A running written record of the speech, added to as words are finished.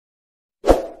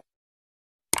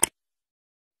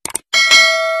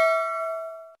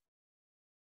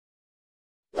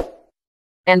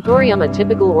Anthurium, a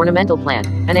typical ornamental plant.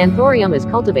 An anthurium is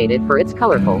cultivated for its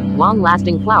colorful,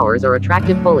 long-lasting flowers or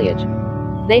attractive foliage.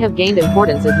 They have gained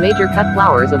importance as major cut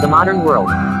flowers of the modern world.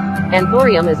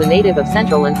 Anthurium is a native of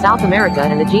Central and South America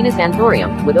and the genus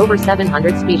Anthurium, with over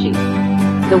 700 species.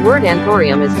 The word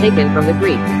anthurium is taken from the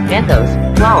Greek, anthos,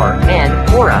 flower, and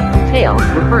aura, tail,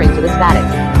 referring to the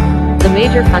statics. The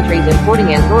major countries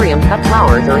importing anthurium cut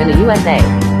flowers are in the USA,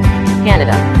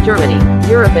 Canada, Germany,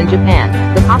 Europe and Japan.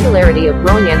 The popularity of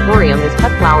growing anthurium as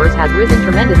cut flowers has risen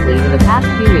tremendously in the past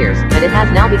few years, and it has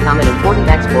now become an important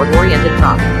export-oriented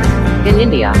crop. In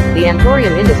India, the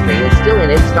anthurium industry is still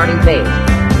in its starting phase.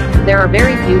 There are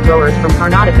very few growers from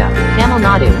Karnataka, Tamil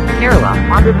Nadu, Kerala,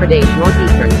 Andhra Pradesh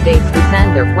northeastern states who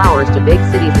send their flowers to big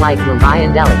cities like Mumbai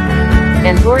and Delhi.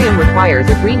 Anthurium requires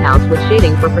a greenhouse with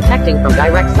shading for protecting from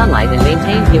direct sunlight and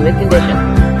maintain humid conditions.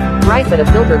 Bright but a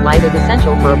filtered light is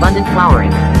essential for abundant flowering.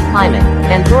 Climate.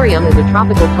 Anthurium is a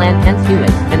tropical plant, hence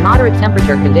humid, and moderate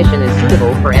temperature condition is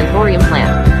suitable for anthurium plant.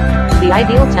 The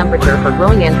ideal temperature for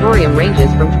growing anthurium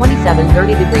ranges from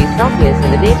 27-30 degrees Celsius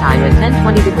in the daytime and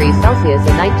 10-20 degrees Celsius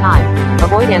at night time.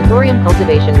 Avoid anthurium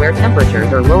cultivation where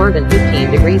temperatures are lower than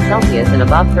 15 degrees Celsius and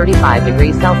above 35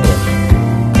 degrees Celsius.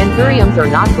 Anthuriums are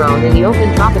not grown in the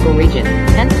open tropical region,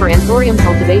 hence for anthurium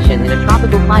cultivation in a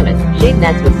tropical climate, shade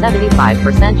nets with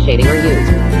 75% shading are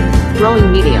used.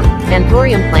 Growing medium.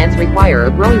 Anthurium plants require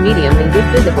a growing medium in good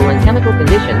physical and chemical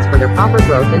conditions for their proper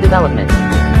growth and development.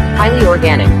 Highly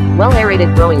organic,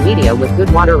 well-aerated growing media with good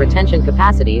water retention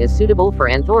capacity is suitable for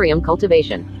anthurium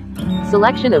cultivation.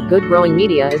 Selection of good growing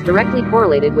media is directly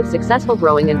correlated with successful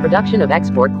growing and production of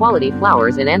export-quality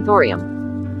flowers in anthurium.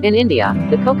 In India,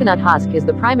 the coconut husk is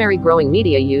the primary growing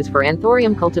media used for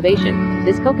anthurium cultivation.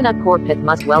 This coconut core pith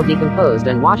must well decomposed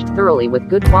and washed thoroughly with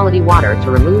good quality water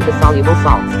to remove the soluble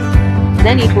salts.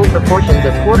 Then equal proportions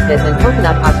of core pith and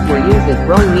coconut husk were used as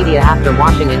growing media after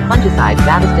washing in fungicide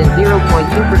Bavastin 0.2%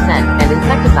 and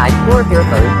insecticide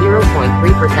Chlorpyrifos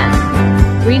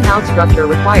 0.3%. Greenhouse structure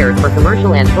required for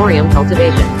commercial anthurium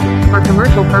cultivation. For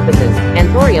commercial purposes,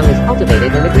 anthurium is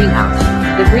cultivated in the greenhouse.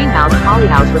 The greenhouse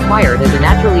polyhouse required is a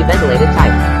naturally ventilated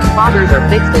type. Foggers are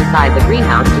fixed inside the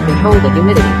greenhouse to control the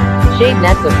humidity. Shade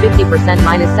nets of 50%-75%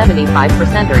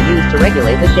 are used to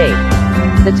regulate the shade.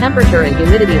 The temperature and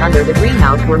humidity under the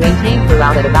greenhouse were maintained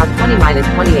throughout at about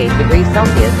 20-28 degrees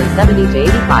Celsius and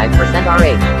 70-85%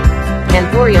 RH.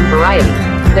 Anthurium variety.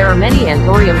 There are many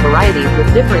anthurium varieties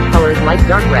with different colors like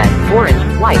dark red, orange,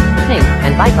 white, pink,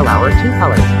 and bicolor 2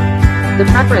 colors. The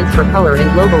preference for color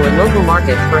in global and local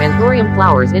markets for anthurium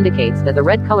flowers indicates that the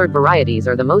red-colored varieties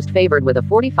are the most favored with a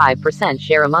 45%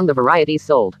 share among the varieties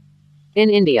sold. In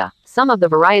India, some of the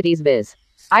varieties viz.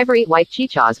 Ivory white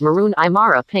chichas, maroon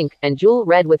Aymara pink, and jewel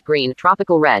red with green,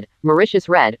 tropical red, Mauritius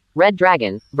red, red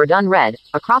dragon, verdun red,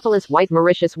 Acropolis white,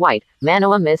 Mauritius white,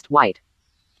 Manoa mist white.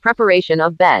 Preparation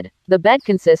of bed. The bed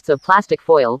consists of plastic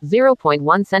foil,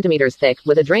 0.1 centimeters thick,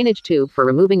 with a drainage tube for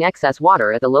removing excess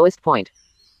water at the lowest point.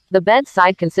 The bed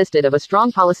side consisted of a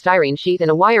strong polystyrene sheet and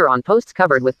a wire on posts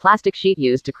covered with plastic sheet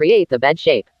used to create the bed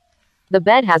shape. The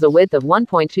bed has a width of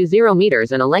 1.20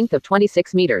 meters and a length of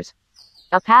 26 meters.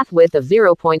 A path width of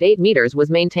 0.8 meters was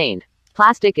maintained.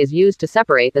 Plastic is used to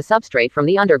separate the substrate from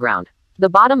the underground. The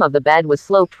bottom of the bed was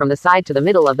sloped from the side to the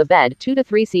middle of the bed 2 to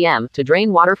 3 cm to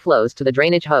drain water flows to the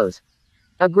drainage hose.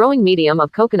 A growing medium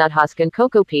of coconut husk and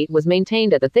cocoa peat was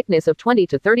maintained at the thickness of 20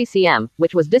 to 30 cm,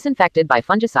 which was disinfected by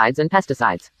fungicides and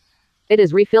pesticides. It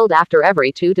is refilled after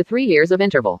every 2 to 3 years of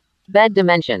interval. Bed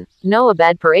dimension. No, a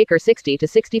bed per acre 60 to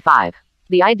 65.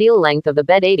 The ideal length of the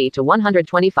bed 80 to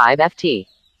 125 ft.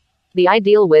 The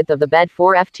ideal width of the bed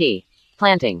 4 ft.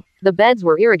 Planting. The beds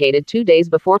were irrigated 2 days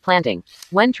before planting.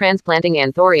 When transplanting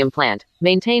anthurium plant,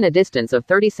 maintain a distance of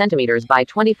 30 cm by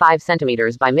 25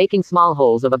 cm by making small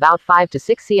holes of about 5 to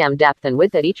 6 cm depth and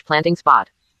width at each planting spot.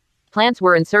 Plants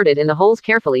were inserted in the holes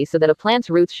carefully so that a plant's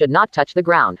roots should not touch the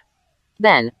ground.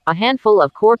 Then, a handful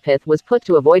of core pith was put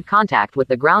to avoid contact with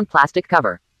the ground plastic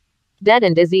cover. Dead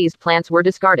and diseased plants were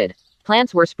discarded.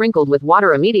 Plants were sprinkled with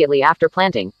water immediately after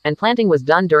planting, and planting was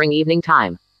done during evening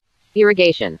time.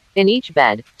 Irrigation. In each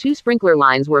bed, 2 sprinkler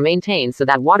lines were maintained so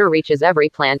that water reaches every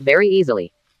plant very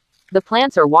easily. The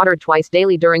plants are watered twice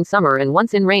daily during summer and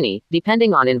once in rainy,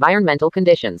 depending on environmental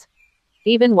conditions.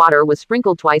 Even water was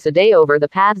sprinkled twice a day over the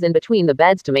paths in between the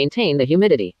beds to maintain the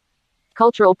humidity.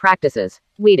 Cultural practices.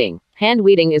 Weeding. Hand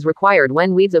weeding is required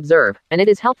when weeds observe, and it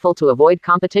is helpful to avoid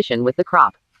competition with the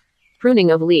crop.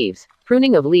 Pruning of leaves.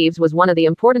 Pruning of leaves was one of the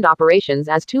important operations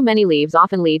as too many leaves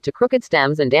often lead to crooked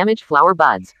stems and damaged flower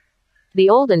buds. The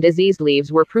old and diseased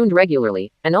leaves were pruned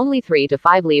regularly, and only 3 to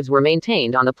 5 leaves were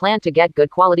maintained on the plant to get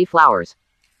good quality flowers.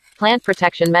 Plant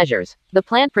protection measures. The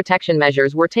plant protection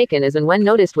measures were taken as and when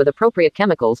noticed with appropriate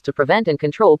chemicals to prevent and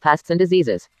control pests and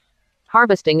diseases.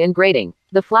 Harvesting and grading.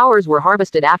 The flowers were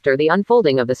harvested after the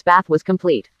unfolding of the spathe was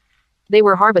complete. They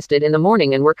were harvested in the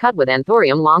morning and were cut with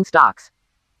Anthurium long stalks.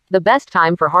 The best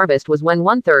time for harvest was when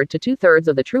 1/3 to 2/3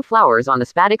 of the true flowers on the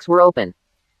spadix were open.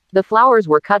 The flowers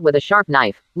were cut with a sharp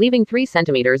knife, leaving 3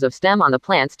 centimeters of stem on the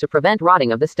plants to prevent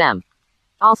rotting of the stem.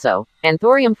 Also,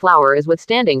 Anthurium flower is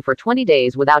withstanding for 20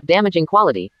 days without damaging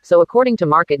quality, so according to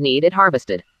market need it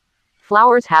harvested.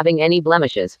 Flowers having any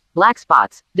blemishes, black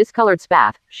spots, discolored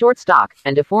spathe, short stalk,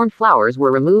 and deformed flowers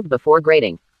were removed before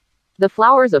grading. The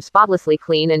flowers of spotlessly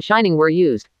clean and shining were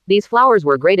used. These flowers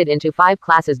were graded into 5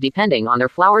 classes depending on their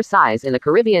flower size in the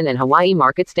Caribbean and Hawaii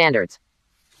market standards.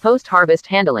 Post-harvest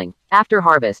handling. After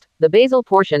harvest, the basal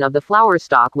portion of the flower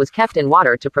stalk was kept in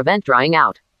water to prevent drying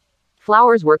out.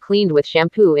 Flowers were cleaned with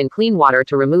shampoo in clean water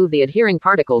to remove the adhering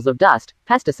particles of dust,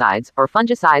 pesticides, or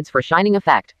fungicides for shining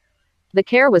effect. The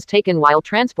care was taken while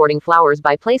transporting flowers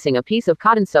by placing a piece of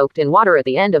cotton soaked in water at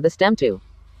the end of the stem to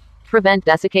prevent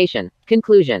desiccation.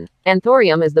 Conclusion.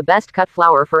 Anthurium is the best cut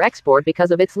flower for export because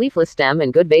of its leafless stem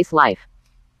and good base life.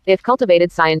 If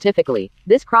cultivated scientifically,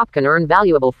 this crop can earn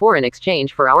valuable foreign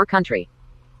exchange for our country.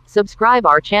 Subscribe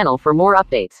our channel for more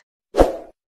updates.